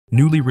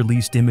Newly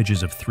released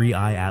images of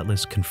 3I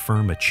Atlas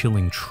confirm a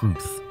chilling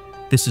truth.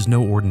 This is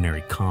no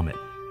ordinary comet.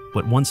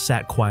 What once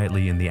sat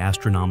quietly in the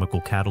astronomical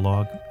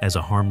catalog as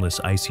a harmless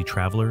icy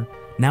traveler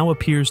now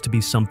appears to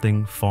be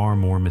something far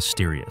more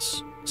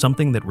mysterious,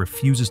 something that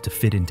refuses to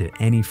fit into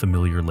any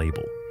familiar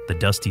label. The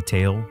dusty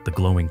tail, the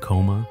glowing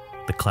coma,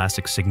 the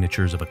classic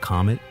signatures of a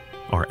comet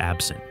are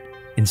absent.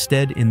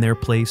 Instead, in their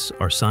place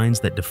are signs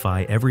that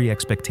defy every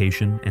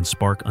expectation and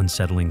spark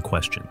unsettling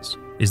questions.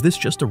 Is this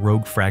just a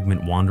rogue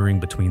fragment wandering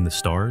between the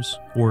stars?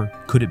 Or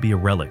could it be a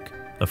relic,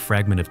 a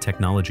fragment of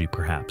technology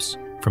perhaps,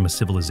 from a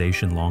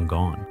civilization long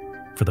gone?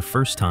 For the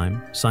first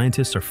time,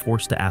 scientists are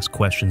forced to ask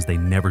questions they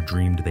never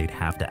dreamed they'd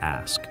have to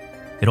ask.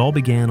 It all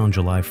began on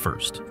July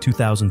 1st,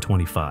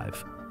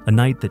 2025, a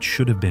night that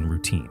should have been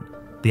routine.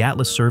 The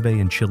Atlas survey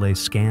in Chile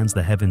scans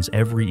the heavens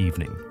every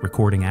evening,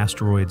 recording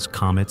asteroids,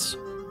 comets,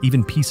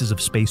 even pieces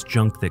of space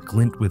junk that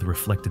glint with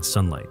reflected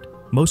sunlight.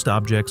 Most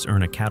objects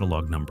earn a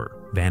catalog number,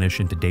 vanish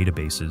into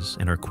databases,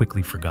 and are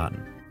quickly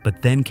forgotten. But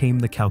then came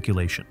the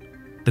calculation.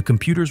 The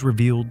computers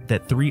revealed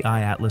that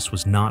 3I Atlas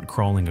was not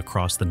crawling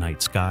across the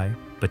night sky,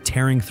 but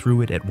tearing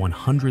through it at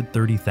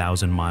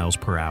 130,000 miles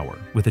per hour,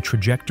 with a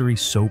trajectory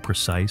so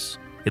precise,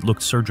 it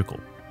looked surgical.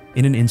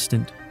 In an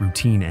instant,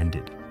 routine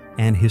ended,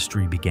 and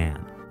history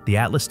began. The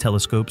Atlas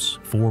telescopes,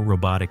 4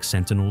 robotic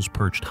sentinels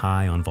perched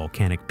high on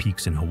volcanic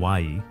peaks in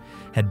Hawaii,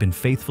 had been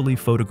faithfully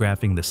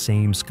photographing the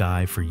same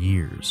sky for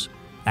years,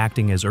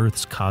 acting as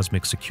Earth's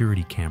cosmic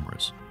security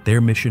cameras.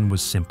 Their mission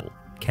was simple: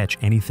 catch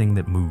anything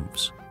that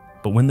moves.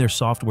 But when their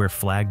software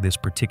flagged this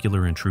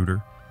particular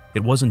intruder,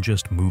 it wasn't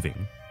just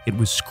moving. It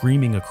was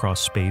screaming across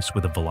space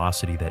with a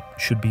velocity that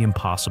should be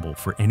impossible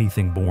for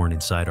anything born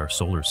inside our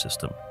solar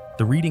system.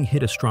 The reading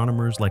hit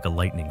astronomers like a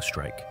lightning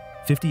strike,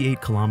 58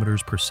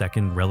 kilometers per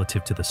second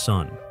relative to the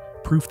sun,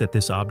 proof that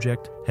this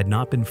object had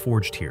not been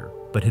forged here,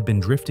 but had been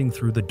drifting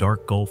through the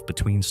dark gulf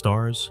between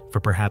stars for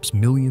perhaps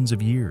millions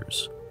of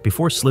years.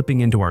 Before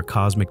slipping into our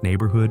cosmic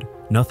neighborhood,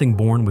 nothing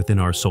born within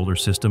our solar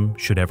system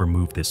should ever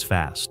move this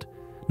fast.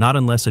 Not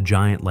unless a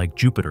giant like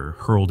Jupiter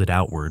hurled it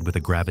outward with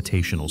a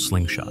gravitational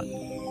slingshot.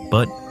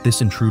 But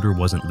this intruder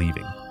wasn't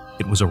leaving.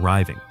 It was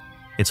arriving.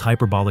 Its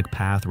hyperbolic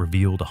path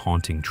revealed a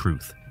haunting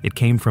truth. It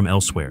came from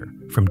elsewhere,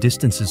 from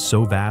distances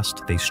so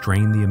vast they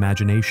strained the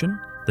imagination.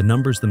 The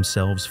numbers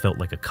themselves felt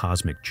like a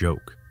cosmic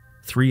joke.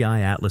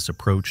 3I Atlas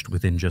approached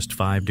within just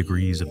 5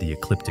 degrees of the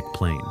ecliptic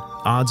plane.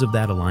 Odds of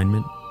that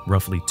alignment,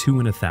 roughly 2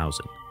 in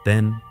 1,000.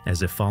 Then,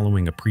 as if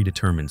following a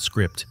predetermined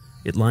script,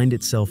 it lined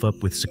itself up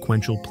with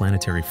sequential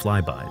planetary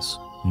flybys: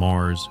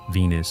 Mars,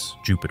 Venus,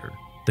 Jupiter.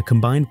 The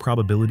combined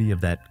probability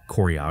of that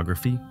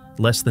choreography?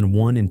 Less than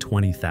 1 in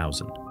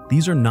 20,000.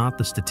 These are not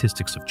the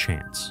statistics of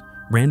chance.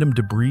 Random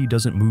debris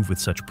doesn't move with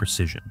such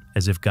precision,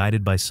 as if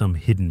guided by some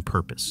hidden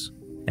purpose.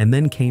 And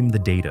then came the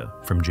data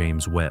from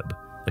James Webb,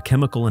 a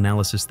chemical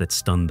analysis that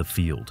stunned the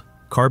field.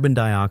 Carbon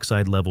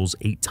dioxide levels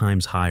 8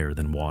 times higher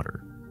than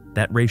water.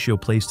 That ratio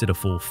placed it a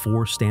full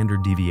 4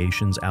 standard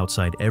deviations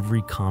outside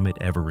every comet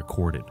ever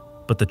recorded.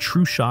 But the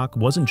true shock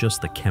wasn't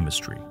just the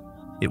chemistry,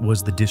 it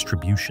was the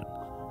distribution.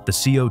 The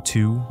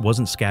CO2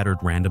 wasn't scattered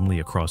randomly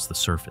across the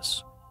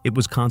surface. It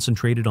was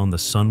concentrated on the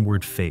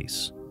sunward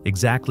face,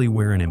 exactly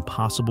where an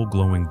impossible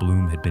glowing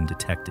bloom had been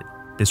detected.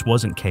 This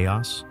wasn't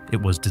chaos,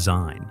 it was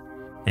design.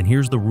 And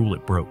here's the rule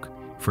it broke.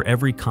 For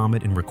every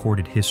comet in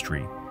recorded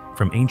history,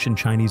 from ancient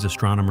Chinese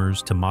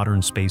astronomers to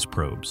modern space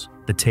probes,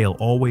 the tail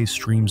always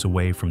streams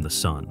away from the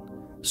sun.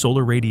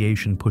 Solar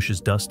radiation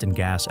pushes dust and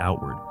gas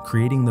outward,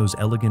 creating those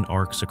elegant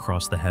arcs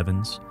across the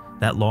heavens.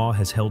 That law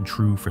has held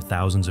true for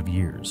thousands of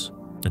years,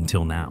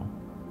 until now.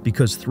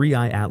 Because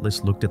 3I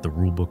Atlas looked at the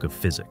rulebook of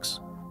physics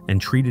and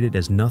treated it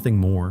as nothing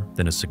more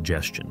than a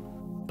suggestion.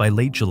 By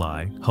late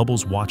July,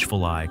 Hubble's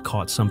watchful eye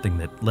caught something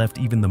that left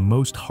even the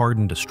most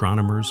hardened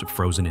astronomers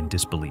frozen in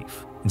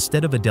disbelief.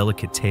 Instead of a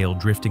delicate tail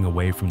drifting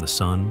away from the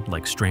sun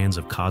like strands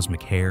of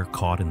cosmic hair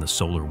caught in the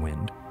solar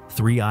wind,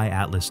 3I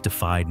Atlas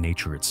defied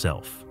nature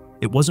itself.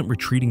 It wasn't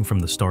retreating from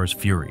the star's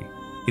fury.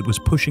 It was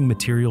pushing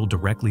material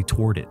directly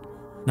toward it.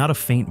 Not a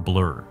faint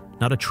blur,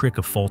 not a trick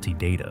of faulty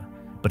data,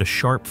 but a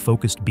sharp,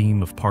 focused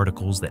beam of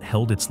particles that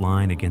held its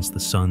line against the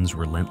sun's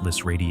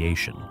relentless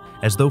radiation,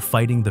 as though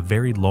fighting the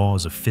very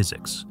laws of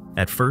physics.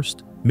 At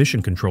first,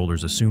 mission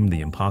controllers assumed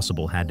the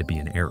impossible had to be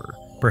an error.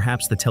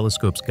 Perhaps the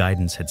telescope's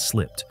guidance had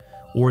slipped,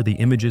 or the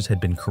images had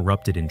been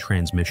corrupted in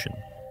transmission.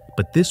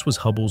 But this was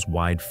Hubble's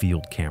Wide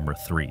Field Camera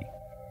 3,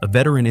 a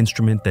veteran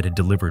instrument that had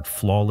delivered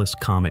flawless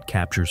comet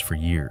captures for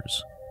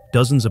years.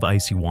 Dozens of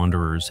icy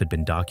wanderers had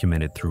been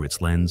documented through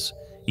its lens,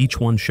 each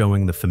one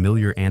showing the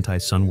familiar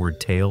anti-sunward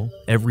tail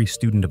every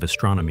student of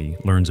astronomy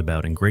learns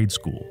about in grade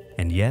school.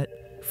 And yet,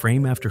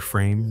 frame after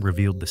frame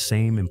revealed the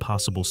same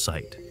impossible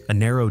sight: a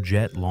narrow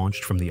jet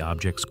launched from the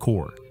object's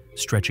core,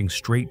 stretching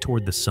straight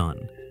toward the sun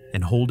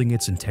and holding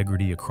its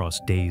integrity across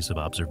days of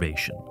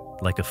observation,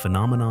 like a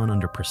phenomenon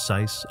under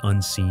precise,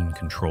 unseen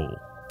control.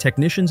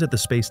 Technicians at the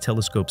Space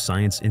Telescope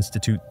Science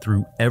Institute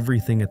threw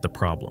everything at the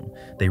problem.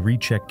 They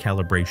rechecked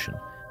calibration.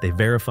 They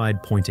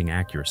verified pointing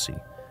accuracy.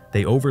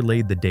 They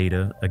overlaid the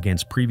data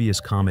against previous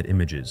comet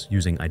images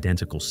using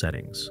identical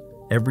settings.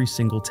 Every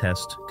single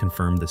test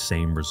confirmed the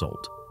same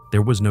result.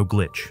 There was no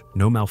glitch,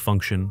 no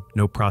malfunction,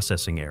 no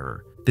processing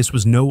error. This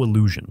was no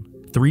illusion.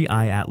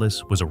 3I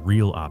Atlas was a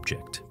real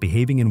object,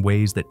 behaving in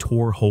ways that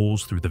tore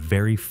holes through the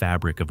very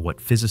fabric of what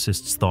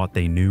physicists thought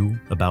they knew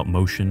about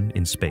motion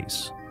in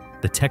space.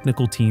 The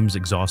technical teams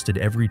exhausted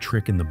every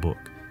trick in the book.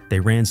 They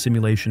ran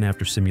simulation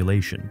after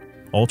simulation,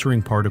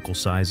 altering particle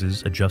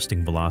sizes,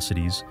 adjusting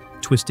velocities,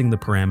 twisting the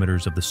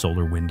parameters of the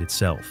solar wind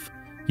itself.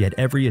 Yet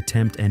every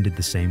attempt ended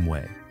the same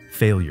way: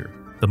 failure.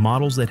 The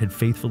models that had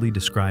faithfully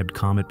described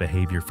comet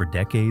behavior for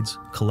decades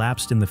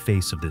collapsed in the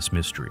face of this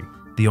mystery.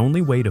 The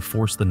only way to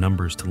force the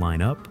numbers to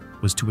line up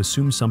was to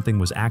assume something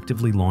was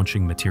actively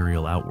launching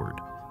material outward,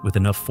 with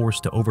enough force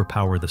to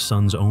overpower the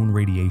sun's own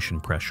radiation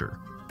pressure.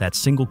 That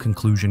single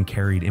conclusion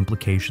carried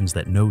implications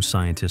that no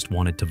scientist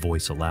wanted to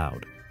voice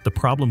aloud. The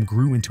problem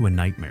grew into a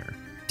nightmare.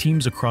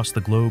 Teams across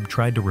the globe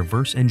tried to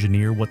reverse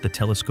engineer what the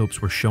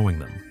telescopes were showing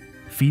them,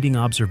 feeding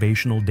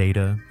observational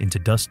data into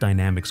dust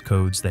dynamics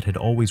codes that had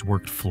always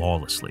worked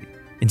flawlessly.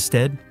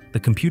 Instead, the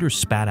computers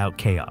spat out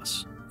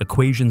chaos.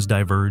 Equations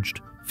diverged,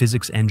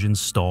 physics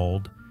engines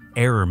stalled,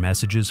 error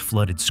messages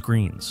flooded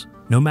screens.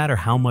 No matter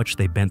how much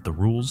they bent the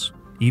rules,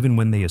 even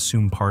when they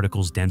assumed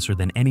particles denser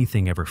than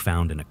anything ever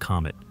found in a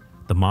comet,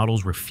 the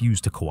models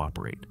refused to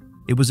cooperate.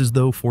 It was as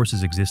though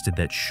forces existed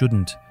that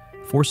shouldn't,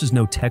 forces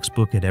no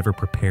textbook had ever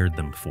prepared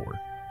them for.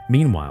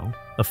 Meanwhile,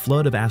 a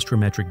flood of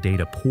astrometric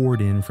data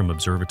poured in from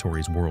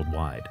observatories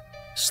worldwide.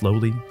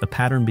 Slowly, a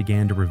pattern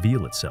began to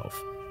reveal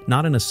itself,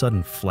 not in a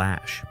sudden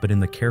flash, but in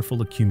the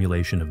careful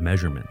accumulation of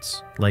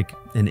measurements, like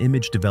an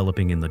image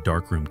developing in the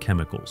darkroom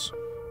chemicals.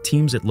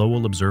 Teams at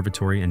Lowell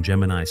Observatory and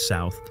Gemini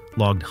South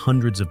logged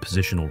hundreds of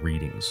positional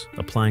readings,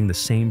 applying the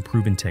same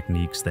proven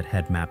techniques that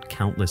had mapped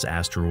countless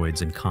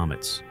asteroids and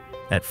comets.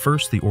 At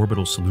first, the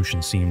orbital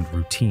solution seemed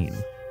routine: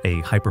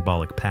 a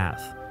hyperbolic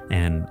path,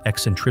 and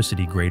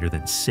eccentricity greater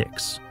than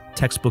 6,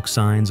 textbook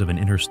signs of an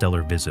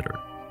interstellar visitor.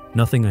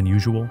 Nothing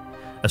unusual.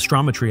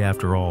 Astrometry,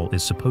 after all,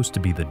 is supposed to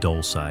be the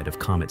dull side of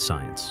comet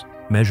science.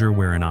 Measure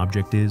where an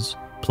object is,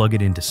 plug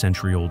it into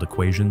century-old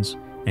equations,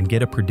 and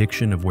get a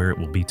prediction of where it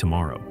will be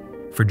tomorrow.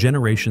 For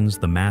generations,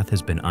 the math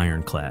has been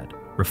ironclad,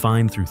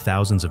 refined through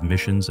thousands of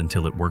missions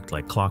until it worked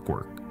like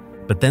clockwork.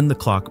 But then the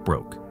clock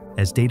broke.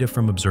 As data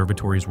from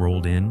observatories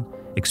rolled in,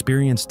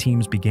 experienced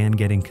teams began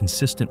getting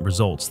consistent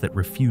results that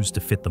refused to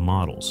fit the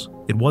models.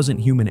 It wasn't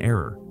human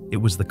error, it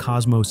was the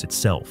cosmos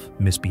itself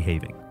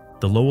misbehaving.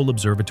 The Lowell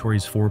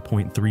Observatory's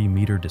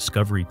 4.3-meter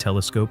Discovery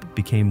telescope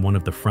became one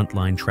of the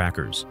frontline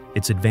trackers,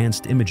 its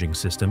advanced imaging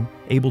system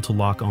able to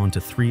lock on to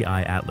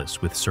 3I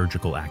Atlas with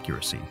surgical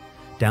accuracy,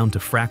 down to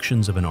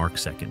fractions of an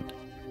arcsecond.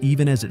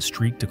 Even as it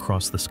streaked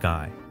across the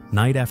sky,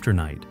 night after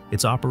night,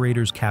 its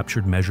operators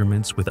captured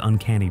measurements with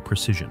uncanny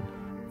precision,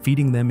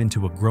 feeding them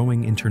into a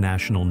growing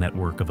international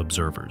network of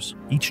observers,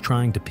 each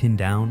trying to pin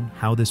down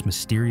how this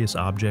mysterious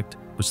object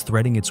was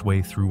threading its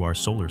way through our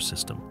solar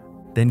system.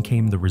 Then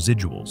came the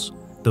residuals,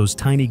 those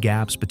tiny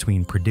gaps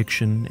between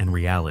prediction and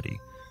reality.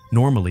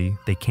 Normally,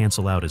 they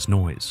cancel out as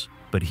noise,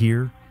 but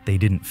here, they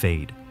didn't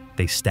fade.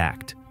 They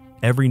stacked.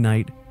 Every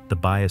night, the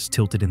bias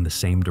tilted in the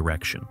same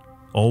direction,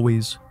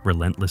 always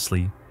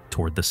relentlessly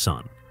toward the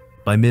sun.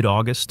 By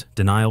mid-August,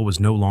 denial was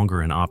no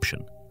longer an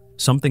option.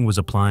 Something was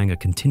applying a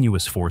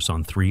continuous force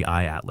on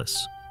 3I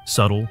Atlas,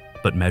 subtle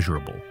but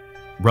measurable,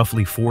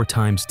 roughly 4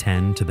 times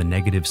 10 to the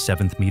negative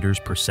 7th meters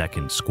per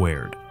second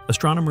squared.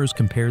 Astronomers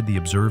compared the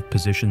observed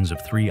positions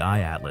of 3I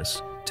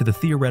Atlas to the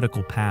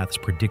theoretical paths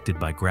predicted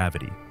by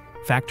gravity,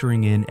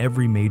 factoring in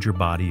every major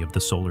body of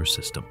the solar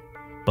system.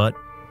 But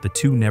the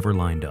two never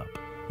lined up.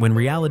 When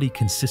reality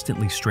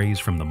consistently strays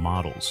from the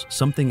models,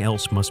 something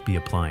else must be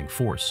applying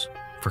force.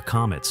 For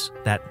comets,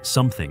 that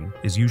something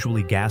is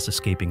usually gas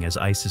escaping as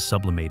ice is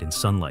sublimate in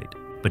sunlight.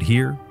 But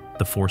here,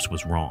 the force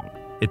was wrong.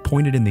 It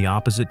pointed in the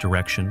opposite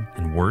direction,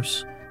 and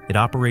worse, it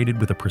operated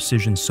with a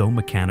precision so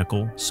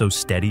mechanical, so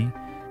steady,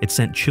 it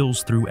sent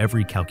chills through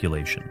every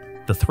calculation.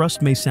 The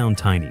thrust may sound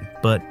tiny,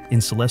 but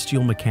in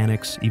celestial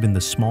mechanics, even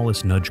the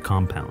smallest nudge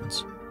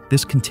compounds.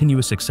 This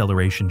continuous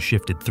acceleration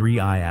shifted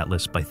 3I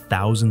Atlas by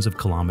thousands of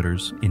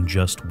kilometers in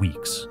just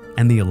weeks.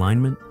 And the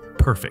alignment?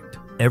 Perfect.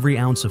 Every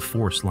ounce of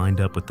force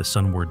lined up with the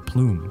sunward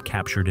plume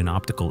captured in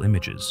optical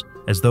images,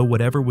 as though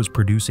whatever was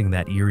producing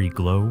that eerie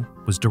glow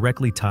was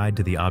directly tied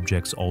to the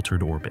object's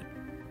altered orbit.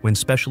 When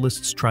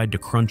specialists tried to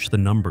crunch the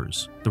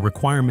numbers, the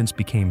requirements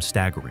became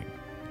staggering.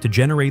 To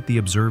generate the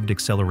observed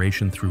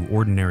acceleration through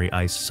ordinary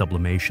ice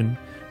sublimation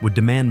would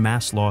demand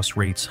mass loss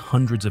rates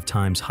hundreds of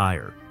times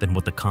higher than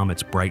what the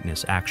comet's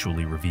brightness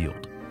actually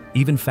revealed.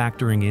 Even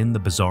factoring in the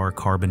bizarre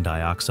carbon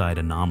dioxide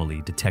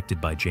anomaly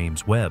detected by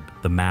James Webb,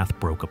 the math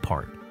broke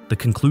apart. The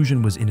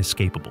conclusion was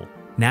inescapable.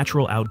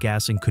 Natural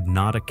outgassing could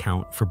not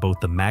account for both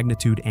the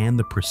magnitude and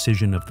the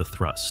precision of the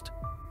thrust.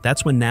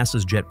 That's when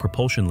NASA's Jet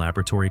Propulsion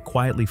Laboratory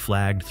quietly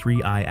flagged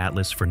 3I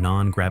Atlas for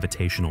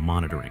non-gravitational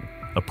monitoring,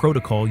 a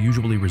protocol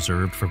usually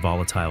reserved for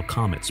volatile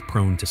comets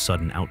prone to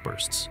sudden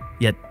outbursts.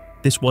 Yet,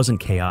 this wasn't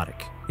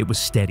chaotic. It was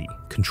steady,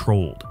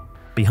 controlled.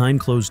 Behind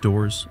closed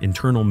doors,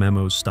 internal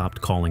memos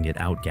stopped calling it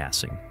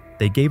outgassing.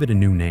 They gave it a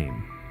new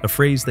name, a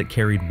phrase that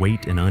carried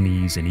weight and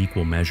unease in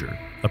equal measure,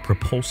 a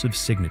propulsive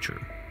signature.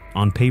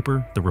 On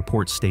paper, the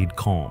report stayed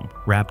calm,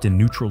 wrapped in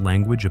neutral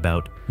language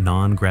about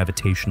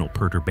non-gravitational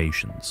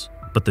perturbations.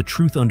 But the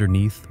truth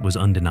underneath was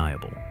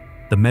undeniable.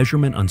 The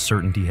measurement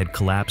uncertainty had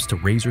collapsed to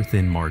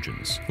razor-thin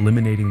margins,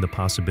 eliminating the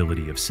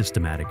possibility of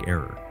systematic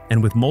error.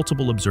 And with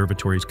multiple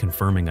observatories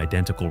confirming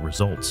identical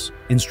results,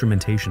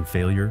 instrumentation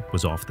failure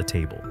was off the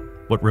table.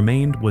 What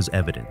remained was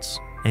evidence,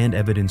 and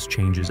evidence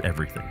changes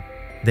everything.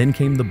 Then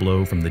came the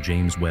blow from the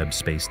James Webb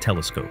Space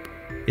Telescope.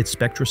 Its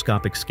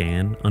spectroscopic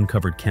scan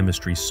uncovered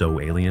chemistry so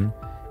alien,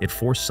 it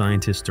forced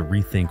scientists to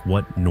rethink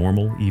what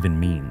normal even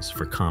means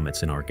for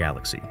comets in our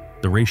galaxy.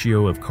 The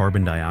ratio of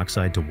carbon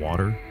dioxide to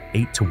water,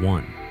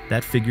 8:1.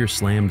 That figure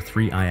slammed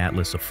 3I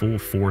Atlas a full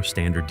 4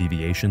 standard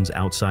deviations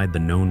outside the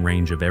known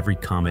range of every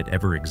comet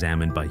ever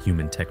examined by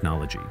human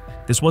technology.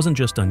 This wasn't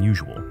just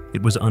unusual,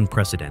 it was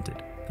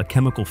unprecedented, a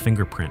chemical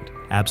fingerprint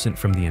absent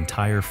from the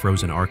entire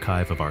frozen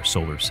archive of our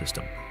solar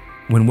system.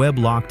 When Webb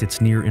locked its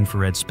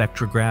near-infrared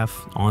spectrograph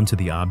onto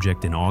the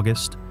object in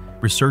August,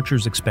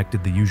 researchers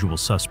expected the usual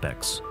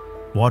suspects: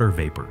 water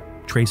vapor,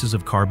 traces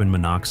of carbon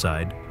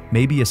monoxide,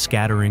 maybe a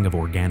scattering of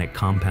organic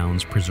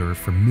compounds preserved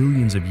for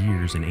millions of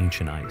years in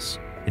ancient ice.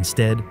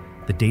 Instead,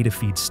 the data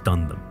feed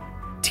stunned them.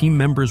 Team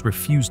members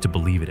refused to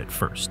believe it at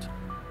first,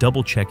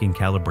 double-checking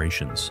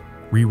calibrations,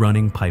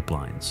 rerunning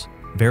pipelines,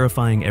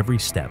 verifying every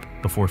step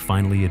before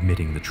finally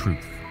admitting the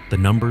truth. The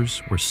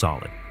numbers were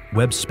solid.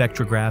 Webb's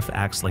spectrograph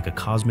acts like a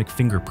cosmic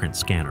fingerprint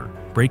scanner,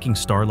 breaking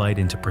starlight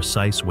into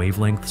precise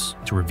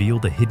wavelengths to reveal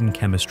the hidden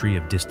chemistry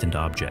of distant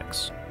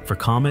objects. For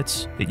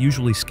comets, it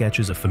usually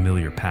sketches a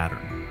familiar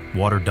pattern: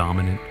 water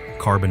dominant,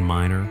 carbon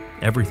minor,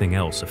 everything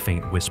else a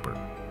faint whisper.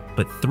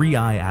 But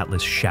 3I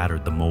Atlas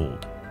shattered the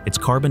mold. Its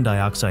carbon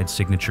dioxide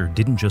signature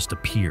didn't just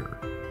appear.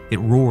 It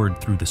roared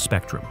through the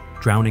spectrum,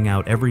 drowning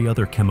out every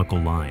other chemical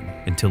line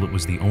until it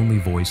was the only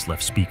voice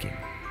left speaking.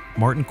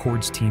 Martin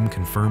Cord's team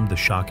confirmed the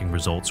shocking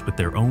results with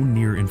their own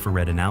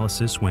near-infrared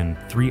analysis when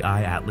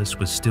 3I Atlas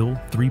was still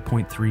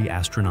 3.3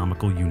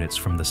 astronomical units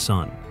from the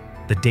Sun.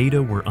 The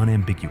data were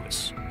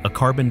unambiguous. A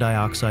carbon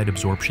dioxide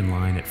absorption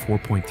line at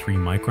 4.3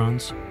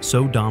 microns,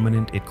 so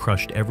dominant it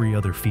crushed every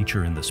other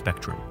feature in the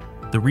spectrum.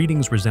 The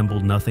readings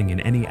resembled nothing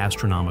in any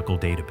astronomical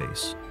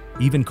database.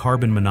 Even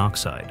carbon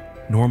monoxide,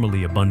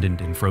 normally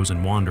abundant in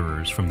frozen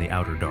wanderers from the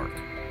outer dark,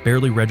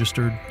 barely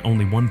registered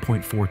only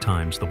 1.4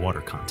 times the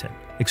water content.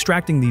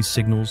 Extracting these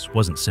signals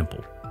wasn't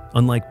simple.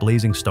 Unlike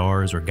blazing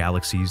stars or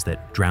galaxies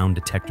that drown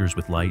detectors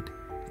with light,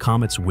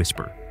 comets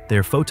whisper.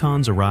 Their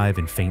photons arrive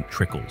in faint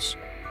trickles,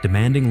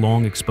 demanding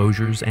long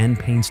exposures and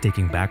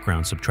painstaking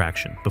background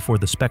subtraction before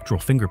the spectral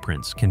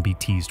fingerprints can be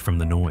teased from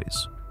the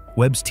noise.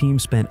 Webb's team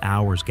spent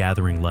hours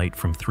gathering light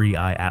from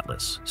 3I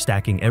Atlas,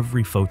 stacking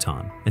every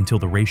photon until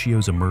the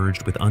ratios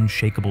emerged with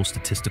unshakable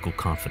statistical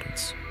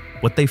confidence.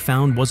 What they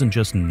found wasn't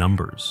just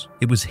numbers,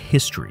 it was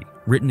history,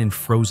 written in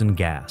frozen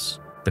gas.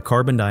 The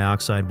carbon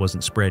dioxide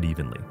wasn't spread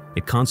evenly.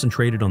 It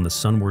concentrated on the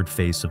sunward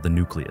face of the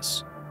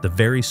nucleus, the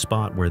very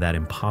spot where that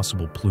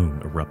impossible plume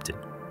erupted.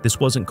 This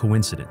wasn't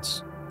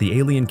coincidence. The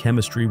alien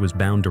chemistry was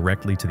bound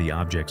directly to the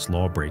object's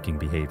law-breaking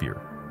behavior.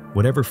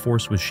 Whatever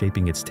force was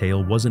shaping its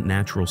tail wasn't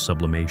natural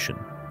sublimation.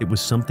 It was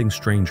something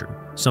stranger,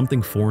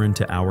 something foreign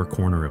to our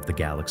corner of the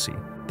galaxy.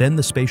 Then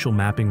the spatial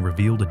mapping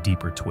revealed a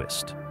deeper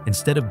twist.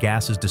 Instead of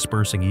gases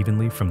dispersing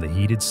evenly from the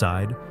heated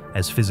side,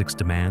 as physics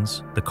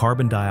demands, the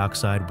carbon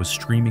dioxide was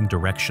streaming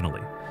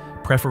directionally,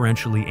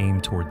 preferentially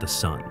aimed toward the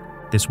sun.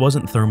 This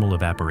wasn't thermal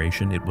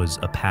evaporation, it was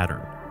a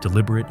pattern,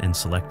 deliberate and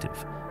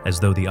selective, as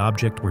though the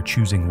object were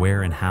choosing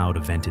where and how to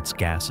vent its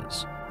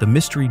gases. The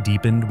mystery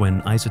deepened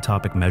when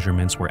isotopic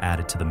measurements were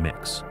added to the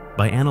mix.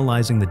 By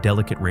analyzing the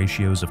delicate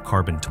ratios of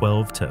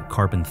carbon-12 to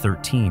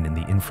carbon-13 in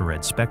the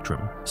infrared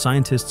spectrum,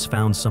 scientists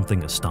found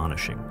something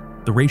astonishing.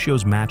 The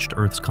ratios matched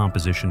Earth's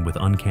composition with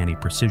uncanny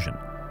precision,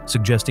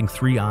 suggesting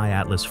 3I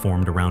Atlas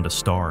formed around a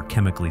star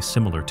chemically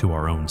similar to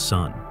our own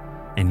sun.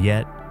 And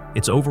yet,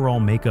 its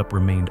overall makeup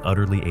remained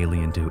utterly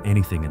alien to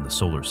anything in the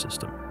solar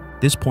system.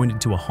 This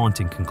pointed to a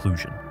haunting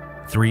conclusion.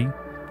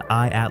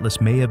 3I Atlas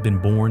may have been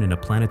born in a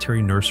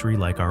planetary nursery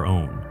like our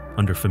own,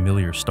 under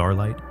familiar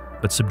starlight,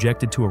 but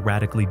subjected to a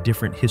radically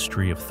different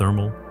history of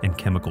thermal and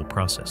chemical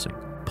processing.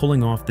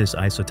 Pulling off this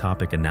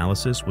isotopic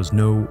analysis was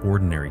no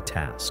ordinary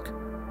task.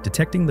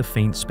 Detecting the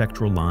faint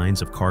spectral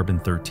lines of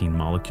carbon-13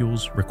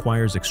 molecules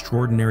requires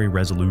extraordinary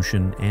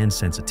resolution and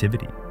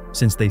sensitivity,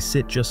 since they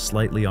sit just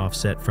slightly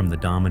offset from the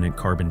dominant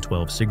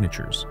carbon-12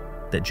 signatures.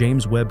 That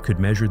James Webb could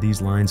measure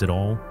these lines at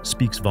all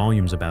speaks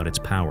volumes about its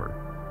power,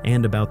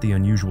 and about the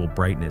unusual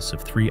brightness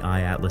of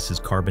 3I Atlas's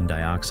carbon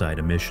dioxide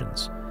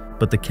emissions.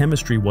 But the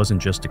chemistry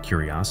wasn't just a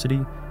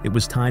curiosity, it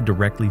was tied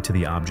directly to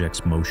the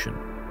object's motion.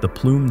 The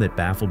plume that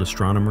baffled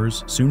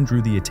astronomers soon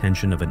drew the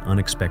attention of an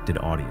unexpected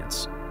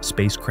audience: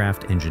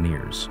 spacecraft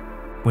engineers.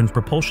 When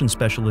propulsion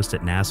specialists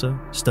at NASA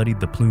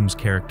studied the plume's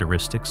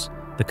characteristics,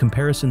 the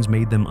comparisons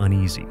made them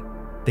uneasy.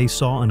 They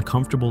saw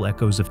uncomfortable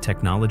echoes of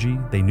technology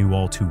they knew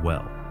all too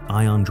well: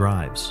 ion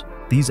drives,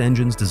 These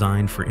engines,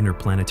 designed for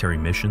interplanetary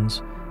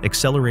missions,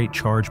 accelerate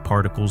charged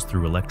particles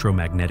through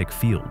electromagnetic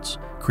fields,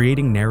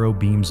 creating narrow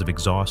beams of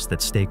exhaust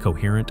that stay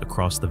coherent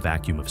across the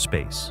vacuum of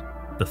space.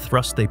 The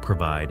thrust they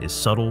provide is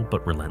subtle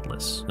but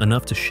relentless,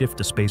 enough to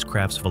shift a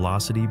spacecraft's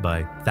velocity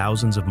by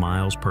thousands of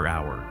miles per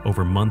hour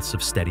over months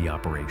of steady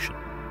operation.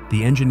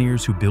 The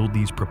engineers who build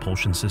these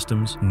propulsion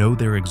systems know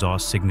their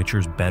exhaust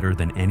signatures better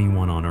than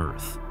anyone on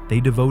Earth. They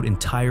devote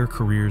entire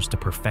careers to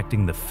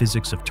perfecting the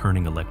physics of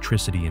turning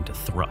electricity into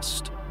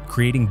thrust,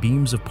 creating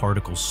beams of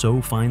particles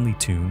so finely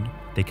tuned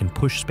they can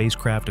push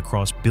spacecraft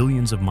across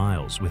billions of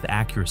miles with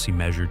accuracy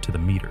measured to the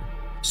meter.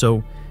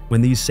 So,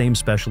 when these same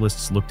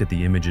specialists looked at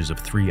the images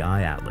of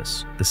 3I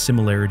Atlas, the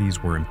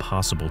similarities were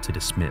impossible to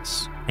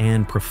dismiss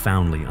and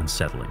profoundly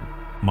unsettling.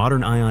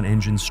 Modern ion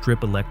engines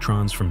strip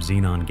electrons from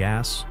xenon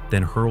gas,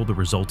 then hurl the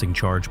resulting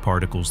charged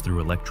particles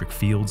through electric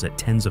fields at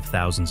tens of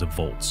thousands of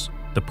volts.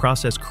 The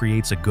process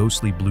creates a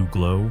ghostly blue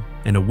glow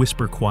and a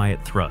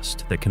whisper-quiet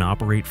thrust that can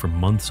operate for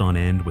months on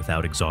end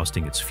without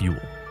exhausting its fuel.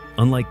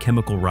 Unlike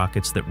chemical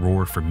rockets that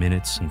roar for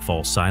minutes and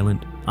fall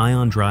silent,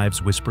 ion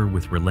drives whisper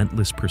with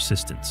relentless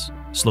persistence,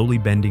 slowly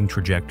bending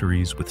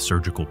trajectories with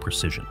surgical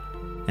precision.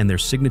 And their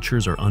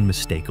signatures are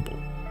unmistakable.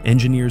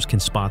 Engineers can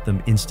spot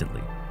them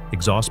instantly,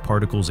 exhaust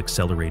particles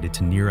accelerated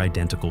to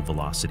near-identical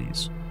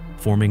velocities,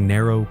 forming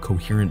narrow,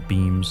 coherent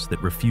beams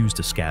that refuse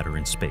to scatter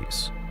in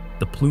space.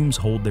 The plumes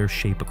hold their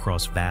shape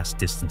across vast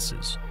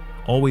distances,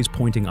 always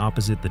pointing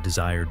opposite the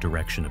desired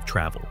direction of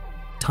travel.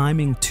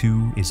 Timing,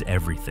 too, is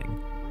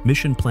everything.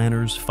 Mission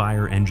planners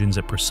fire engines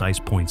at precise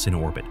points in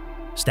orbit,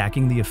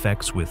 stacking the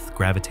effects with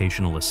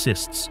gravitational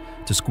assists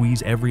to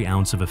squeeze every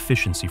ounce of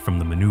efficiency from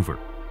the maneuver.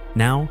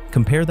 Now,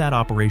 compare that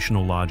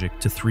operational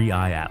logic to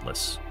 3I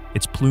Atlas.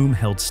 Its plume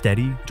held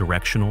steady,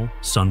 directional,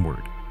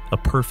 sunward, a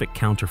perfect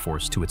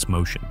counterforce to its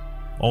motion,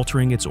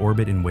 altering its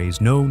orbit in ways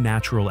no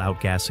natural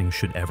outgassing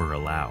should ever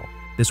allow.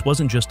 This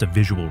wasn't just a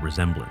visual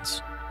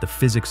resemblance. The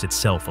physics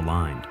itself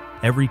aligned.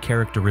 Every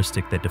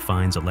characteristic that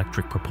defines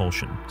electric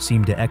propulsion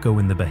seemed to echo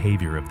in the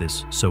behavior of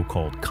this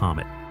so-called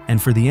comet.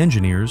 And for the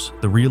engineers,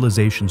 the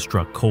realization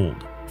struck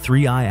cold.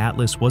 3I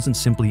Atlas wasn't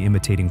simply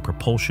imitating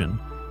propulsion,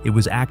 it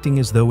was acting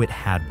as though it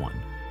had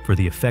one. For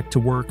the effect to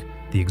work,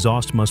 the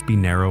exhaust must be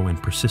narrow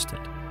and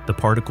persistent. The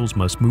particles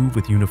must move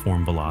with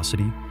uniform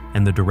velocity,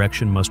 and the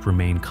direction must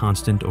remain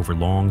constant over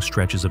long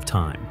stretches of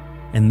time.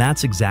 And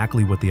that's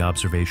exactly what the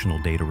observational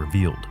data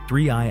revealed.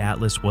 3I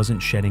Atlas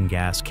wasn't shedding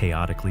gas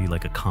chaotically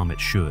like a comet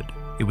should.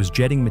 It was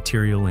jetting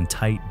material in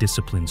tight,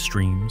 disciplined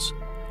streams,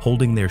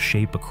 holding their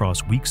shape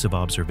across weeks of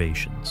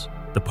observations.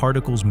 The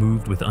particles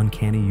moved with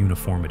uncanny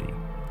uniformity,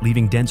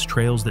 leaving dense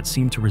trails that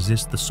seemed to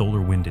resist the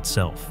solar wind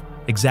itself,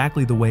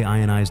 exactly the way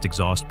ionized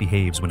exhaust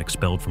behaves when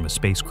expelled from a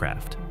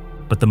spacecraft.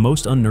 But the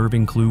most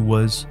unnerving clue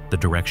was the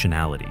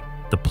directionality.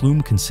 The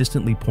plume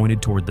consistently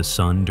pointed toward the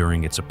sun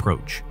during its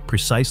approach,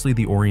 precisely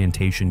the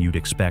orientation you'd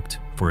expect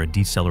for a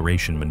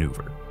deceleration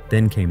maneuver.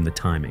 Then came the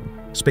timing.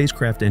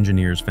 Spacecraft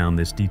engineers found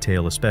this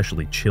detail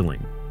especially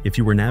chilling. If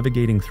you were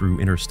navigating through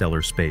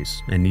interstellar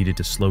space and needed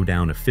to slow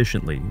down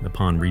efficiently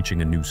upon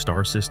reaching a new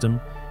star system,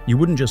 you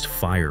wouldn't just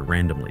fire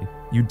randomly.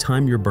 You'd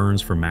time your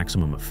burns for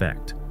maximum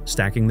effect,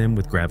 stacking them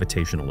with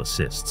gravitational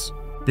assists.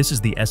 This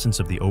is the essence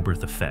of the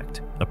Oberth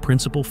effect, a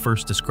principle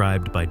first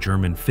described by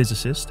German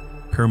physicist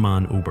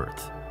Hermann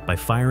Oberth. By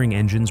firing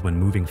engines when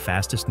moving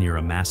fastest near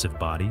a massive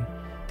body,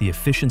 the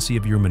efficiency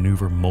of your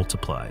maneuver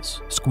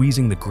multiplies,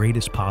 squeezing the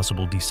greatest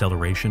possible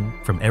deceleration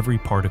from every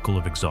particle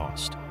of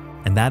exhaust.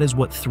 And that is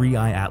what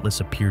 3I Atlas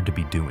appeared to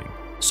be doing.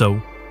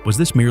 So, was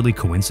this merely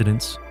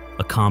coincidence?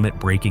 A comet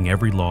breaking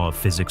every law of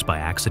physics by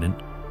accident?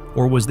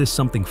 Or was this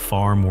something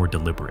far more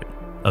deliberate?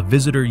 A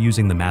visitor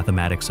using the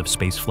mathematics of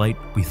spaceflight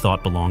we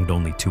thought belonged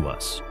only to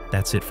us.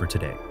 That's it for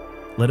today.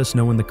 Let us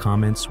know in the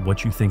comments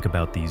what you think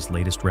about these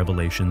latest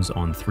revelations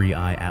on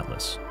 3I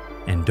Atlas.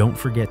 And don't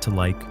forget to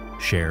like,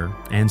 share,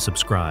 and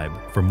subscribe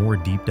for more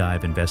deep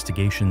dive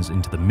investigations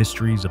into the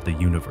mysteries of the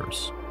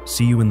universe.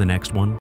 See you in the next one.